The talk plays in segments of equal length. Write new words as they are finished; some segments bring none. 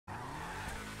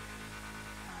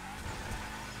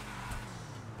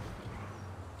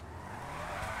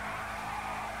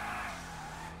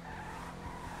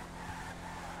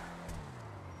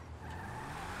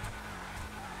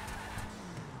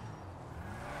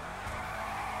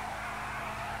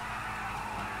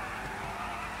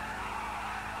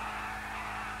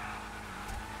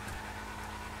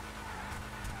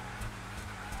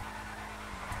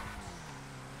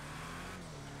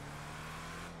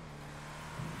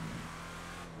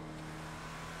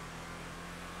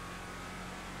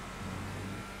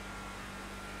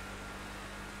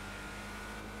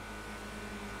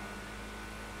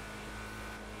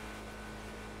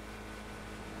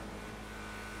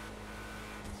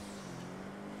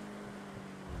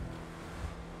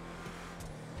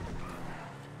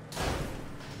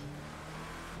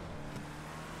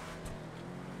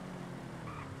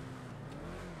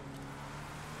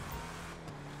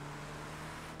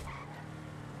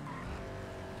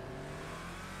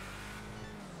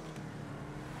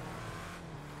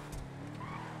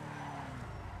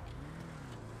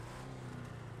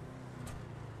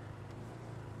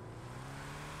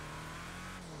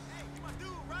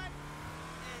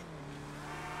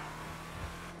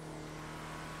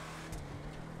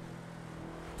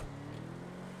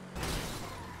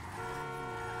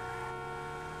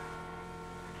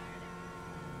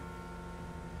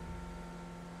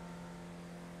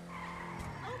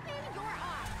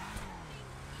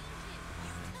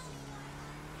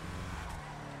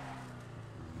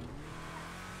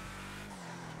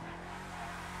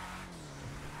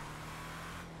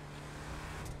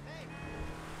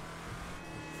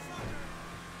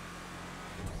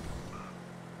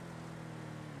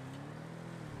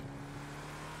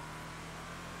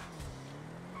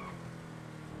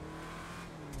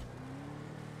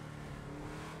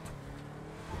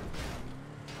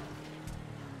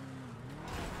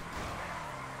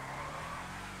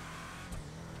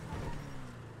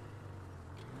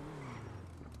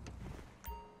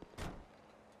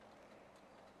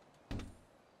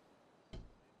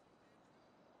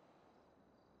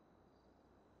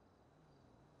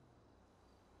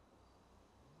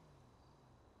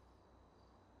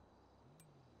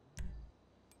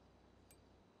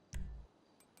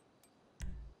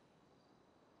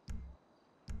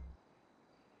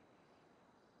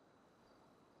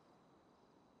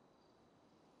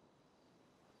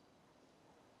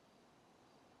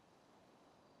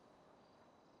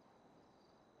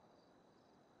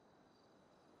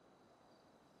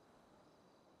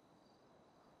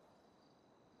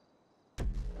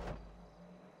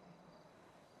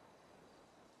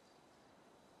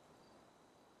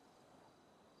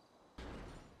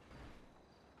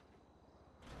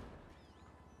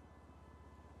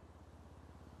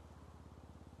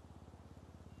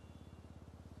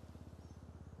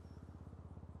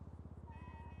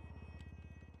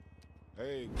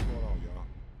Hey, what's going on, y'all?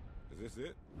 Is this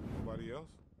it? Nobody else?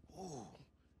 Ooh,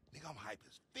 nigga, I'm hype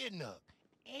as Fitnuck.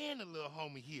 And a little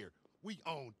homie here. We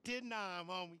on 10-9,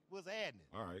 homie. What's happening?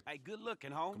 All right. Hey, good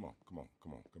looking, home. Come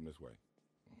this way.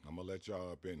 I'm gonna let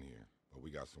y'all up in here, but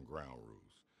we got some ground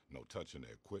rules. No touching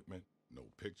the equipment, no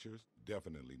pictures,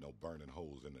 definitely no burning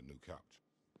holes in the new couch.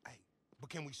 Hey, but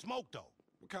can we smoke, though?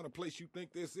 What kind of place you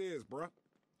think this is, bruh?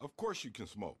 Of course you can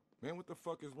smoke. Man, what the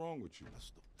fuck is wrong with you?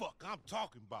 That's the fuck I'm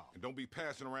talking about. And don't be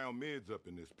passing around mids up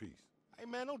in this piece. Hey,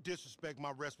 man, don't disrespect my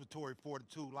respiratory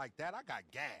fortitude like that. I got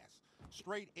gas.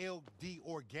 Straight LD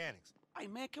organics. Hey,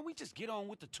 man, can we just get on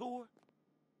with the tour?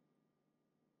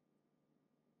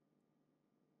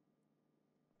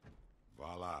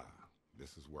 Voila.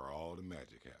 This is where all the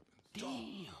magic happens.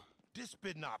 Damn. This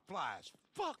spit not fly as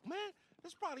fuck, man.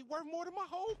 This probably worth more than my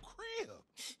whole crib.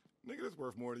 Nigga, this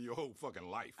worth more than your whole fucking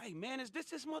life. Hey, man, is this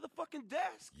his motherfucking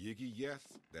desk? Yiggy, yes,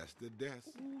 that's the desk.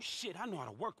 Ooh, shit, I know how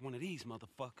to work one of these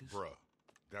motherfuckers. Bruh,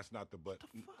 that's not the but.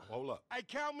 The fuck? Hold up. Hey,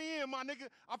 count me in, my nigga.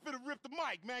 I'm finna rip the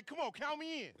mic, man. Come on, count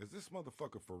me in. Is this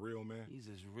motherfucker for real, man? He's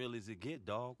as real as it get,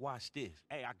 dog. Watch this.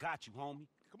 Hey, I got you, homie.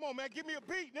 Come on, man. Give me a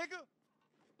beat, nigga.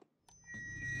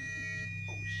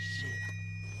 Oh, shit.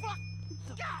 Fuck.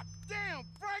 God damn,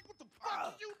 Frank. What the fuck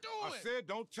are you doing? I said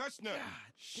don't touch nothing.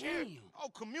 God Shit. damn. Oh,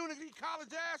 community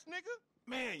college ass nigga?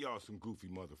 Man, y'all some goofy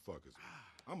motherfuckers.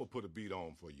 I'm gonna put a beat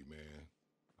on for you, man.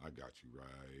 I got you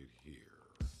right here.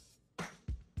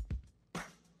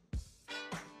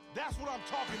 That's what I'm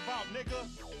talking about, nigga.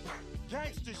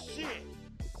 Gangsta shit.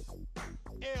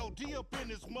 LD up in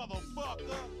this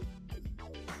motherfucker.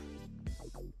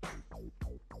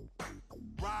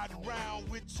 Riding around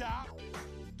with Chop,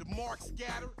 the Mark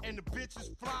Scatter, and the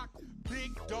bitches flock.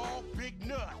 Big dog, big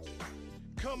nuts.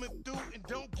 Coming through and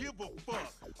don't give a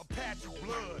fuck. A patch of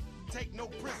blood, take no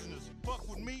prisoners. Fuck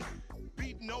with me,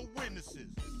 beat no witnesses.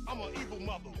 I'm an evil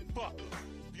motherfucker.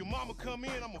 If your mama come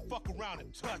in, I'ma fuck around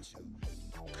and touch her.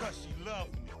 Cause she love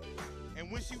me.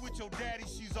 And when she with your daddy,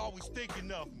 she's always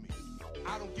thinking of me.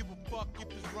 I don't give a fuck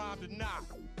if it's rhymed or not.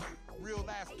 Real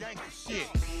ass gangsta shit.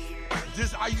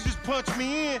 You just punch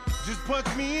me in. Just punch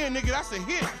me in, nigga. That's a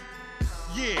hit.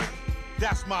 Yeah,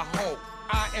 that's my hope.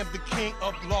 I am the king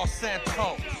of Los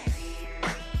Santos.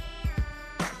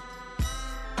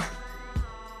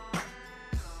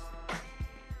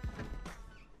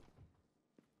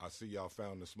 I see y'all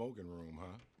found the smoking room,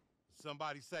 huh?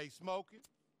 Somebody say smoking?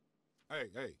 Hey,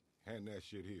 hand that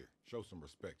shit here. Show some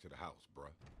respect to the house,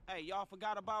 bruh. Hey, y'all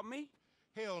forgot about me?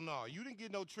 Hell no, you didn't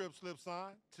get no trip slip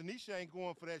sign. Tanisha ain't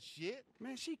going for that shit.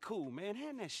 Man, she cool, man.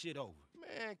 Hand that shit over.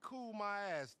 Man, cool my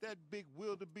ass. That big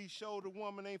wildebeest shoulder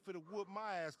woman ain't finna whoop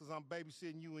my ass cause I'm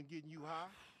babysitting you and getting you high.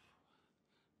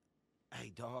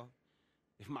 Hey, dog.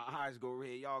 If my eyes go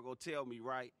red, y'all go tell me,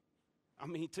 right? I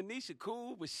mean, Tanisha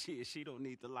cool, but shit, she don't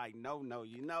need to like no,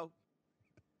 you know?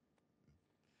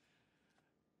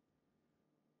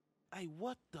 Hey,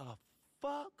 what the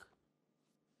fuck?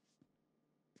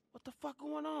 What the fuck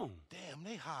going on? Damn,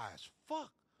 they high as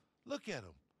fuck. Look at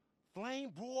them. Flame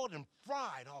broiled and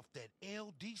fried off that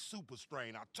LD super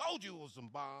strain. I told you it was some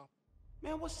bomb.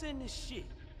 Man, what's in this shit?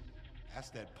 That's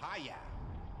that paya.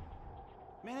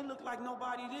 Man, it look like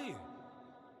nobody there.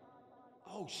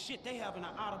 Oh shit, they having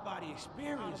an out-of-body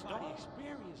experience,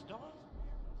 dog.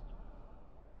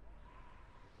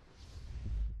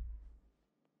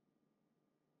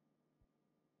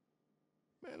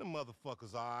 Man, them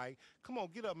motherfuckers all right. Come on,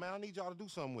 get up, man. I need y'all to do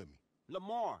something with me.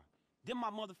 Lamar, them my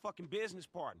motherfucking business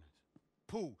partners.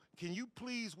 Pooh, can you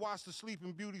please watch the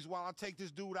Sleeping Beauties while I take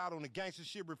this dude out on the gangster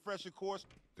shit refresher course?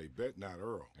 They bet not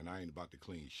Earl, and I ain't about to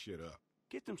clean shit up.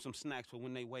 Get them some snacks for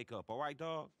when they wake up, all right,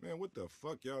 dog? Man, what the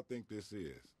fuck y'all think this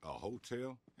is? A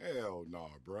hotel? Hell nah,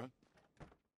 bruh.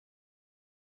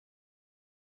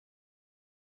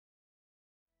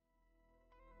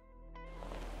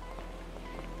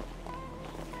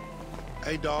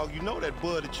 Hey, dog, you know that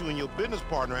bud that you and your business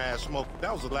partner had smoked?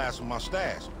 That was the last of my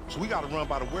stash. So we gotta run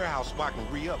by the warehouse so I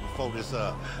can re-up before this,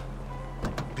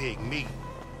 big meeting.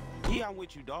 Yeah, I'm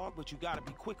with you, dog, but you gotta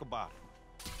be quick about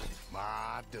it.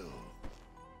 My dude.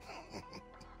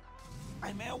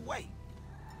 Hey, man, wait.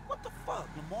 What the fuck,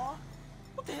 Lamar?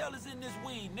 What the hell is in this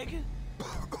weed, nigga?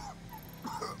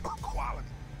 Quality.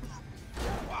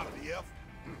 Quality, F.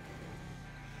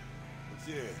 But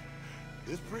yeah,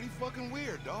 it's pretty fucking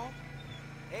weird, dog.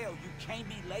 Hell, you can't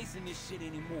be lacing this shit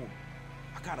anymore.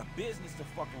 I got a business to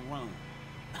fucking run.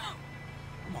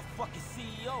 I'm a fucking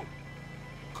CEO.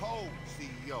 Cold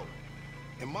CEO.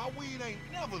 And my weed ain't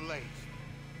never laced.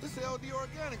 This LD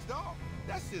Organics, dog.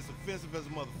 That shit's offensive as a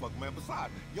motherfucker, man.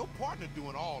 Besides, your partner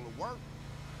doing all the work.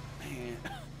 Man,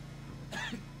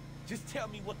 Just tell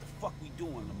me what the fuck we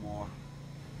doing, Lamar.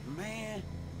 Man,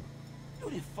 you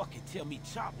didn't fucking tell me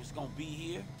Chop was gonna be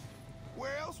here.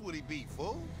 Where else would he be,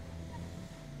 fool?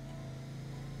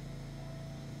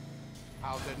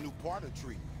 How's that new partner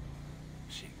treat?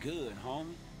 Shit good,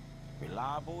 homie.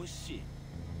 Reliable as shit.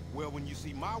 Well, when you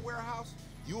see my warehouse,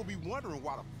 you'll be wondering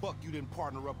why the fuck you didn't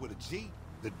partner up with a G.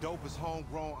 The dopest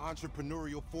homegrown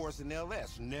entrepreneurial force in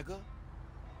LS, nigga.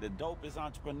 The dopest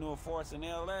entrepreneur force in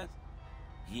LS?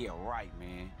 Yeah, right,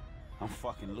 man. I'm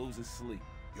fucking losing sleep.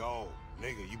 Yo,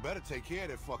 nigga, you better take care of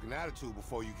that fucking attitude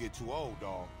before you get too old,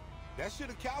 dawg. That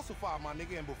shit'll calcify, my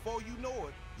nigga, and before you know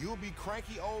it, you'll be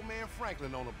cranky old man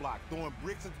Franklin on the block, throwing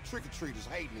bricks at the trick-or-treaters,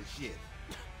 hating this shit.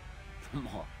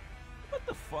 Lamar, what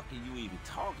the fuck are you even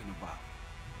talking about?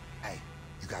 Hey,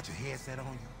 you got your headset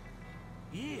on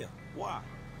you? Yeah, why?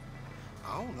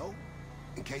 I don't know.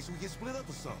 In case we get split up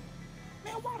or something.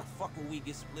 Man, why the fuck would we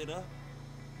get split up?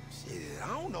 Shit, I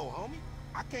don't know, homie.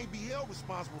 I can't be held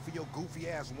responsible for your goofy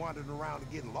ass wandering around and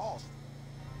getting lost.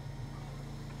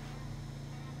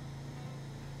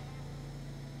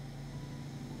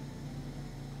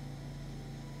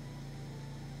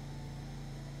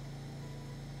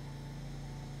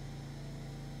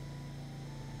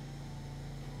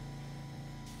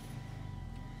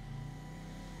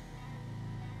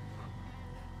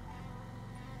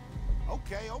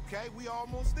 Okay, we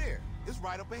almost there. It's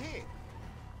right up ahead.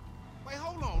 Wait,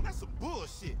 hold on, that's some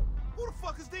bullshit. Who the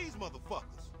fuck is these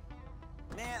motherfuckers?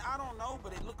 Man, I don't know,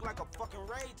 but it looked like a fucking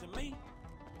raid to me.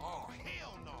 Oh,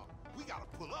 hell no. We gotta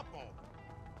pull up on them.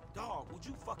 Dog, would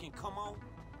you fucking come on?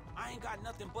 I ain't got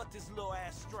nothing but this little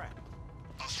ass strap.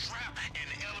 A strap and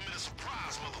the element of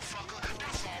surprise, motherfucker.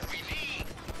 That's all we need.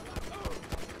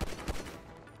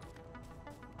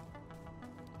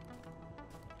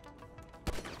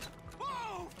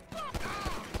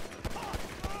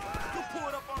 You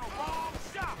pulled up on a wrong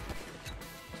shot.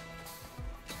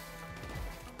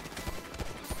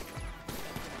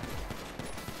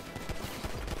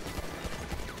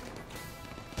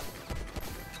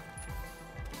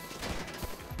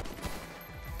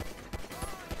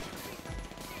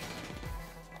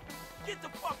 Get the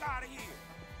fuck out of here.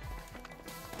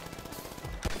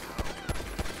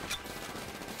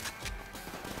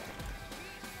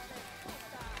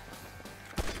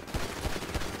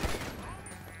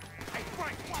 Hey,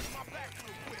 Frank, watch my back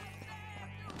real quick.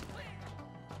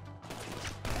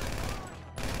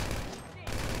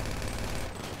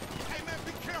 Hey, man,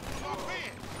 be careful of my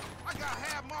van. I gotta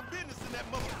have my business in that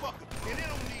motherfucker, and it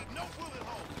don't need no bullet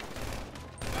hole.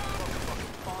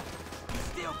 Motherfucking punk. You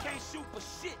still can't shoot for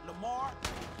shit, Lamar.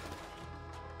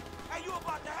 Hey, you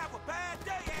about to have a bad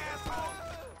day, asshole.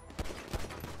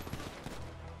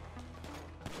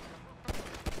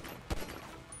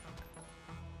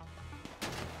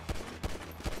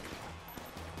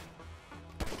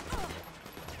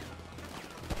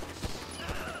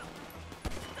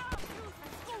 Stop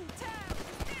using school time!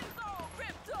 It's all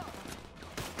ripped up!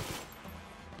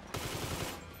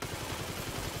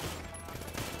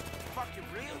 Fucking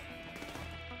real?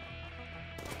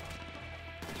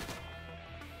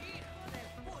 Hijo de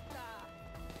puta!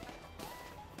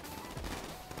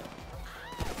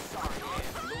 Sorry,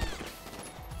 ass loser.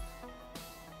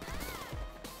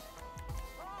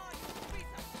 Oh, you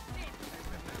piece of shit!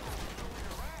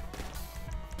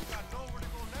 You got nowhere to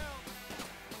go now.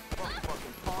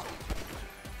 Fucking punk.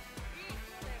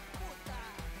 Hijo de puta!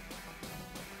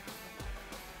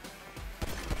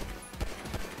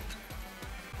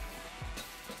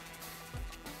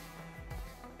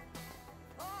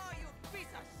 Oh, you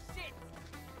piece of shit!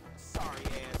 Sorry,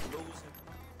 ass loser.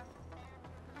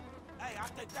 Hey, I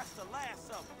think that's the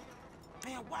last of them.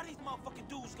 Man, why these motherfucking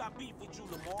dudes got beef with you,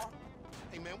 Lamar?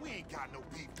 Hey, man, we ain't got no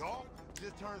beef, dog.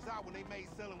 Just turns out when they made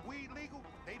selling weed legal,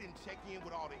 they didn't check in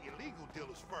with all the illegal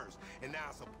dealers first. And now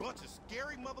it's a bunch of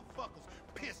scary motherfuckers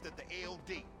pissed at the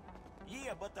LD.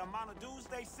 Yeah, but the amount of dudes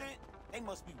they sent, they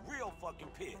must be real fucking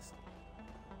pissed.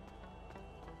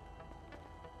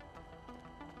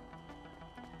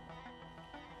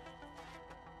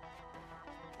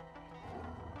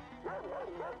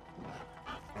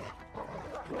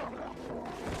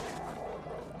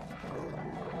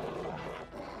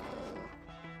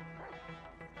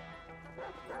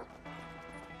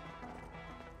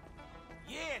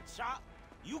 Yeah, Chop.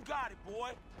 You got it,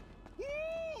 boy.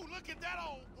 Woo! Look at that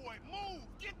old boy. Move!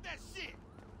 Get that shit!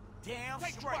 Damn Take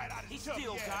a straight. bite out of He his chubby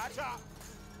still ass, got it. Chop.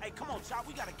 Hey, come on, Chop.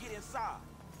 We gotta get inside.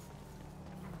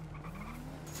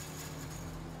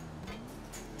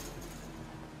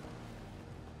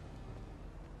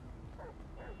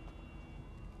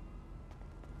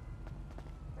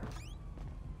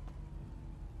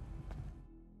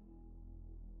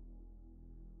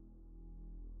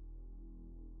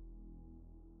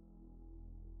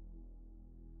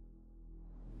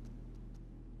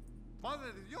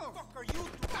 Madre de Dios! Fuck are you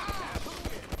doing?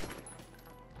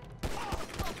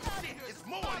 Shit, it's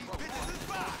more of these bitches is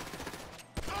by.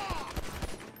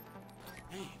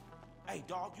 Damn. Hey,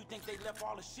 dog, you think they left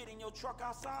all the shit in your truck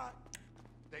outside?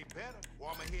 They better,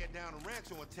 or I'ma head down to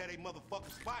Rancho and tear they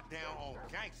motherfucking spot down on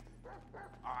gangster.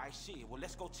 All right, shit. Well,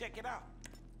 let's go check it out.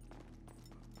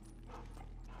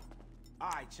 All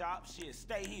right, Chop. Shit,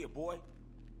 stay here, boy.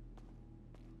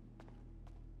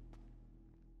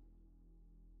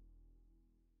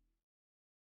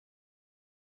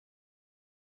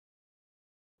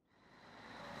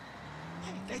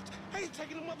 Hey, they ain't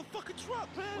taking the motherfucking truck,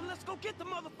 man. Well, let's go get the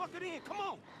motherfucker then. Come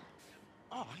on.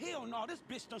 Oh, hell no. This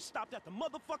bitch done stopped at the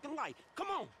motherfucking light. Come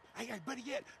on. Hey, better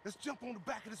yet, let's jump on the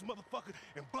back of this motherfucker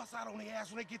and bust out on their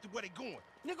ass when they get to where they going.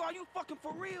 Nigga, are you fucking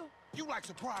for real? You like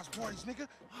surprise parties, nigga?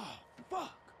 Oh,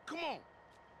 fuck. Come on.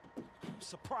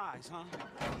 Surprise, huh?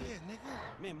 Yeah,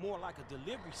 nigga. Man, more like a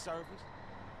delivery service.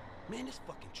 Man, this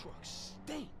fucking truck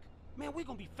stink. Man, we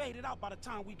gonna be faded out by the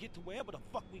time we get to wherever the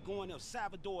fuck we going, El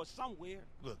Salvador or somewhere.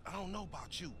 Look, I don't know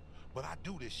about you, but I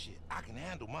do this shit. I can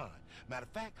handle mine. Matter of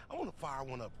fact, I want to fire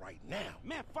one up right now.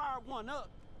 Man, fire one up.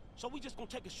 So we just gonna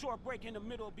take a short break in the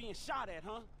middle of being shot at,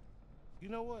 huh? You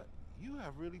know what? You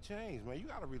have really changed, man. You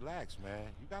gotta relax,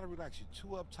 man. You gotta relax. You're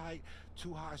too uptight,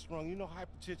 too high-strung. You know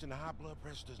hypertension and high blood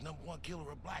pressure is #1 killer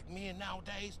of black men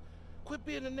nowadays. Quit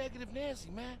being a negative Nancy,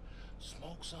 man.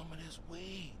 Smoke some of this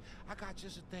weed. I got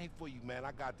just a thing for you, man.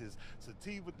 I got this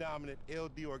Sativa Dominant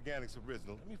LD Organics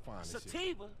Original. Let me find this shit.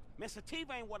 Sativa? Man,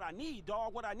 sativa ain't what I need,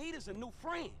 dog. What I need is a new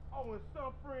friend. Oh, and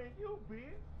some friend you,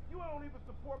 bitch. You don't even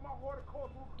support my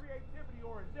horticultural creativity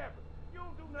or endeavor. You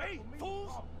don't do nothing Hey, for me.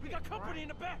 fools! Oh, We shit, got company right? in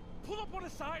the back. Pull up on the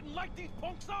side and light these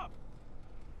punks up.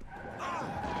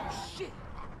 Oh, shit.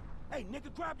 Hey,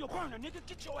 nigga, grab your burner, nigga.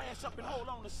 Get your ass up and hold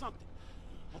on to something.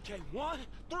 Okay, 1,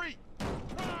 3.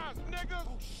 Surprise, niggas!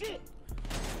 Oh, shit.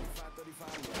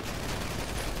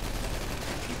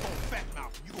 Keep on fat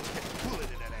mouth. You gonna catch a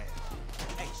bullet in that ass.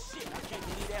 Hey, shit, I can't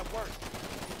believe that worked.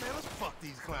 Man, let's fuck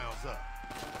these clowns up.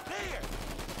 There.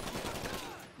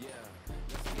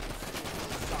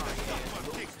 Suck my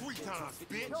dick 3 times,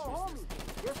 bitch. Yo, homie,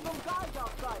 there's some guys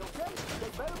outside, okay? They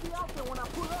better be out there when I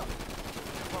pull up.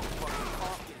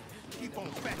 Keep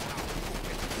on fat mouth. You gonna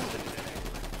catch a bullet in that ass.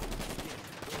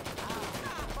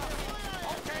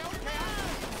 Okay, I see you,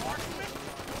 marksman.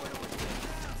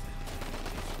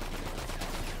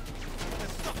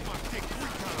 Let's suck my dick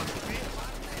 3 times, bitch.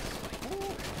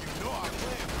 Ooh, you know I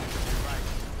plan for this, right?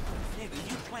 Nigga,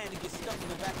 you plan to get stuck in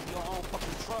the back of your own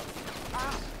fucking truck?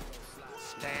 Huh?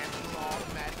 Standing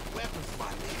automatic weapons,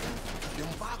 my nigga.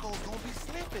 Them vagos gonna be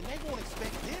slipping. They won't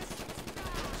expect this.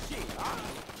 Shit,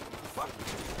 fuck.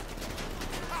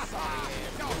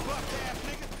 Y'all buck-ass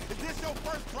niggas. Is this your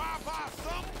first drive-by or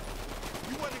something?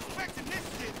 You wasn't expecting this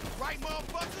shit, right,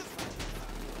 motherfuckers?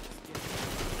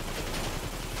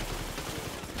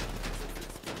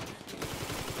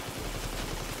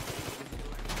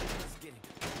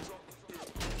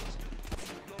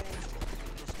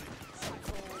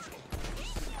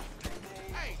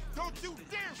 Hey, don't you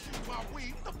dare shoot my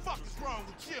weed. What the fuck is wrong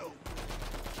with you?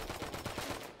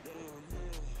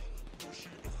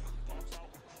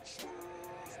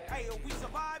 Hey, if we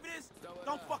survive this,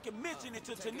 don't fucking mention it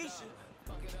to Tanisha.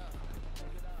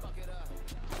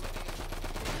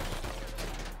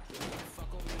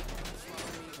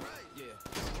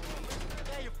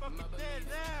 Hey, you're fucking dead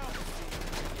now.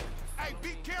 Hey,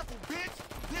 be careful, bitch.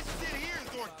 This shit here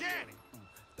is organic.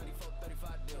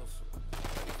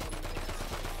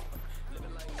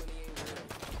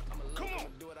 Come on.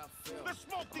 Let's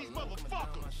smoke these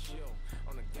motherfuckers.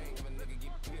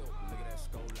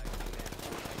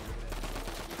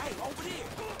 Hey, over there.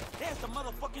 There's the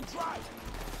motherfucking driver.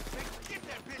 Hey, get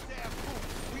that bitch ass fool.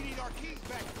 We need our keys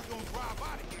back if we're gonna drive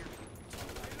out of here.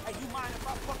 Hey, you mind if I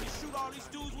fucking shoot all these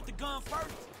dudes with the gun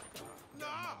first?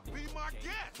 Nah, be my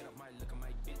guest.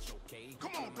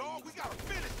 Come on, dog. We gotta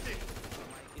finish this.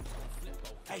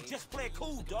 Hey, just play it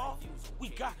cool, dog. We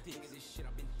got this.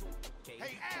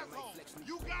 Hey, asshole,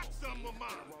 you got some of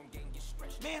mine.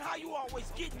 Man, how you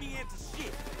always get me into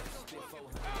shit?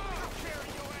 I'll carry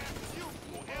your ass to you,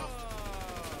 fool else.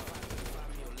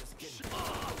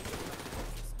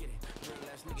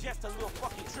 Just a little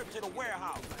fucking trip to the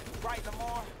warehouse. Right,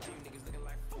 Lamar?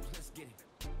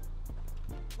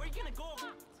 Where you gonna go?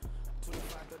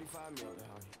 25 mil.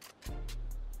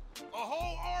 A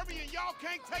whole army and y'all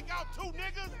can't take out 2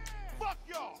 niggas? Fuck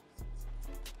y'all.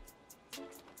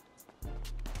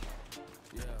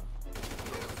 Yeah.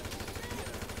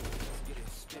 Let's get it.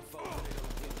 Spit for it.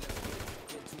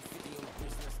 Get 250 on the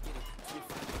wrist. Let's get it.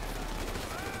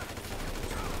 25.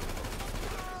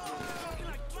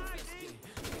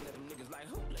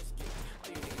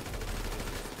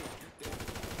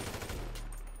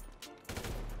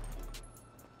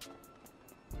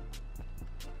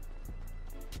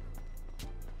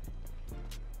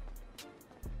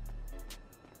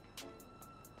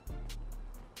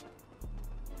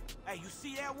 Hey, you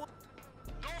see that one?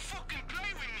 Don't fucking play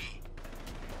with me.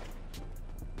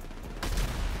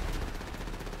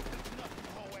 Listen up, you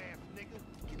hoe ass nigga.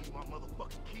 Give me my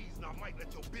motherfucking keys and I might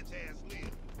let your bitch ass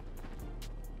live.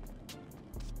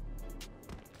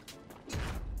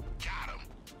 Got him.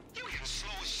 You getting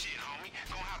slow as shit, homie.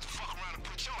 Gonna have to fuck around and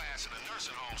put your ass in a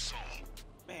nursing home soon.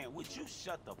 Man, would you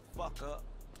shut the fuck up?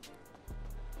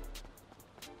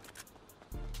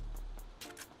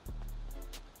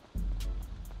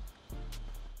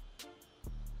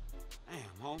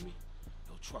 Damn, homie.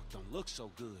 Your truck don't look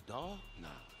so good, dawg. Nah,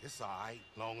 it's all right.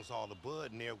 Long as all the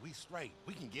bud in there, we straight.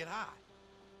 We can get high.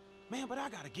 Man, but I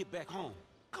gotta get back home.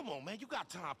 Come on, man. You got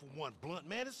time for one blunt,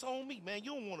 man. It's on me, man.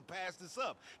 You don't want to pass this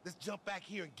up. Let's jump back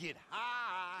here and get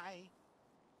high.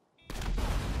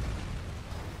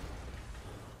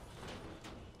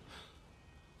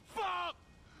 Fuck!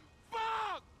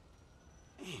 Fuck!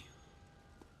 Damn.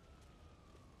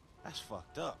 That's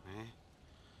fucked up, man.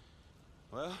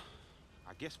 Well,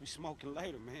 I guess we smoking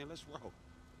later, man. Let's roll.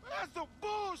 That's some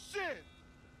bullshit!